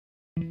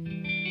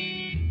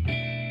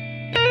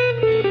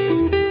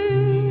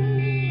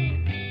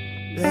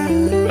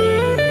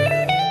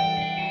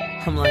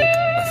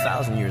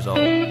1,000 years old.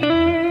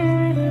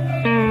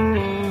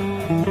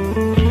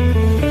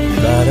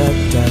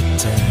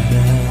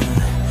 La-da-da-da-da,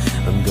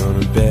 I'm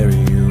gonna bury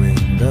you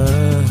in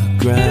the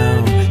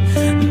ground.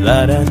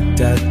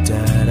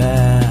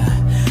 La-da-da-da-da,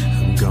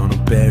 I'm gonna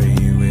bury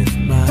you with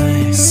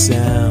my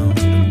sound.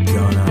 I'm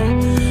gonna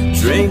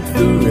drink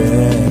the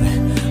red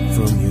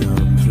from your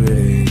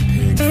pretty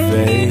pink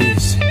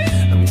face.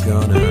 I'm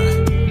gonna...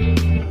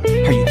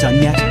 Are you done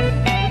yet?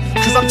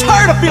 'Cause I'm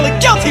tired of feeling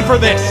guilty for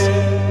this!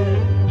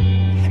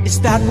 Is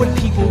that what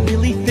people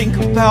really think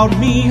about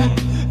me?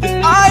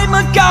 That I'm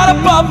a god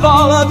above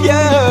all of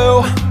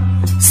you?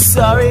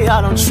 Sorry,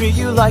 I don't treat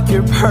you like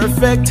you're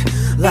perfect,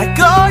 like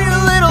all your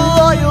little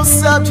loyal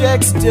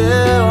subjects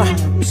do.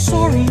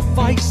 Sorry if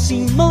I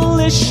seem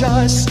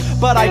malicious,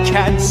 but I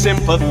can't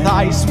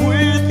sympathize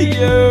with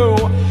you.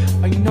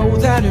 I know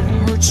that it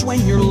hurts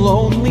when you're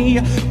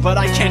lonely, but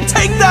I can't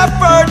take that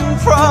burden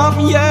from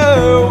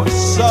you.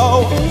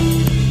 So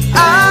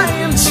I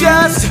am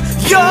just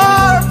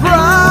your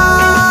problem.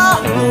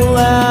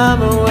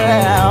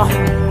 Well,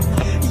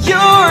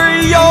 you're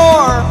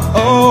your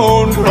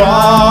own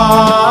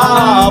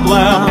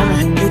problem.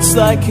 It's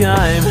like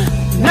I'm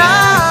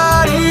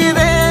not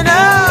even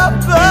a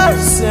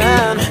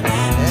person.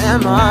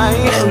 Am I?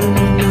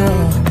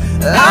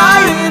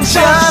 I'm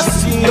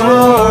just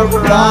your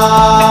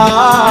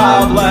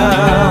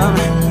problem.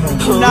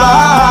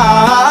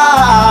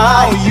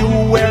 Now you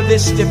wear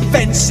this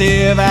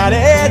defensive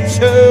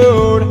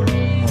attitude.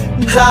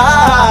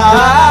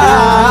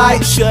 I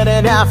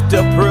shouldn't have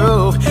to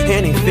prove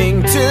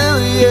anything to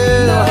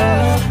you.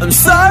 I'm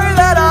sorry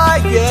that I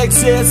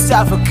exist.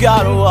 I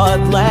forgot what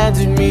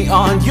landed me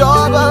on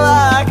your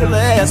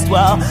blacklist.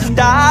 Well,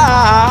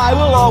 I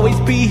will always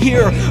be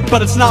here,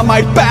 but it's not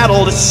my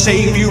battle to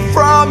save you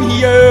from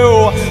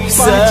you.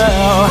 So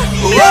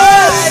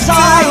yes,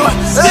 I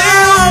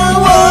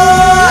still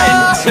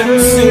want to.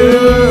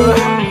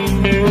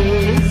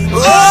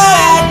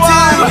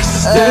 I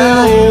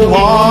still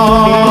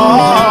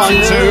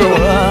want to.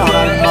 But I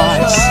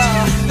must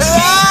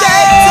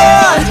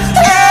stand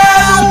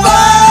and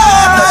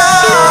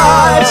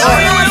fight. I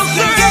will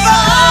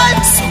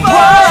survive,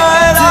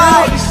 but I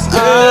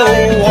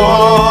still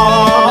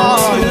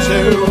want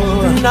to.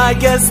 And I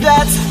guess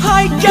that's I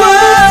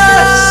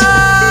guess I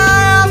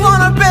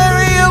wanna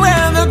bury you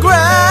in the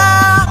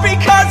ground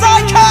because I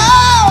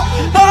can.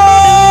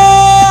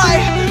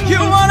 You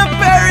wanna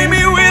bury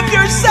me with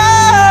your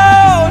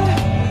sound.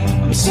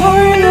 I'm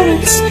sorry that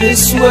it's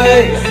this way,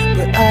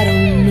 but I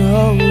don't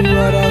know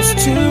what else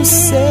to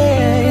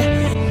say.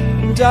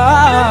 And I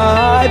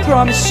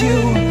promise you,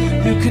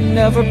 you can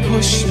never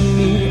push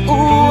me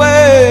away.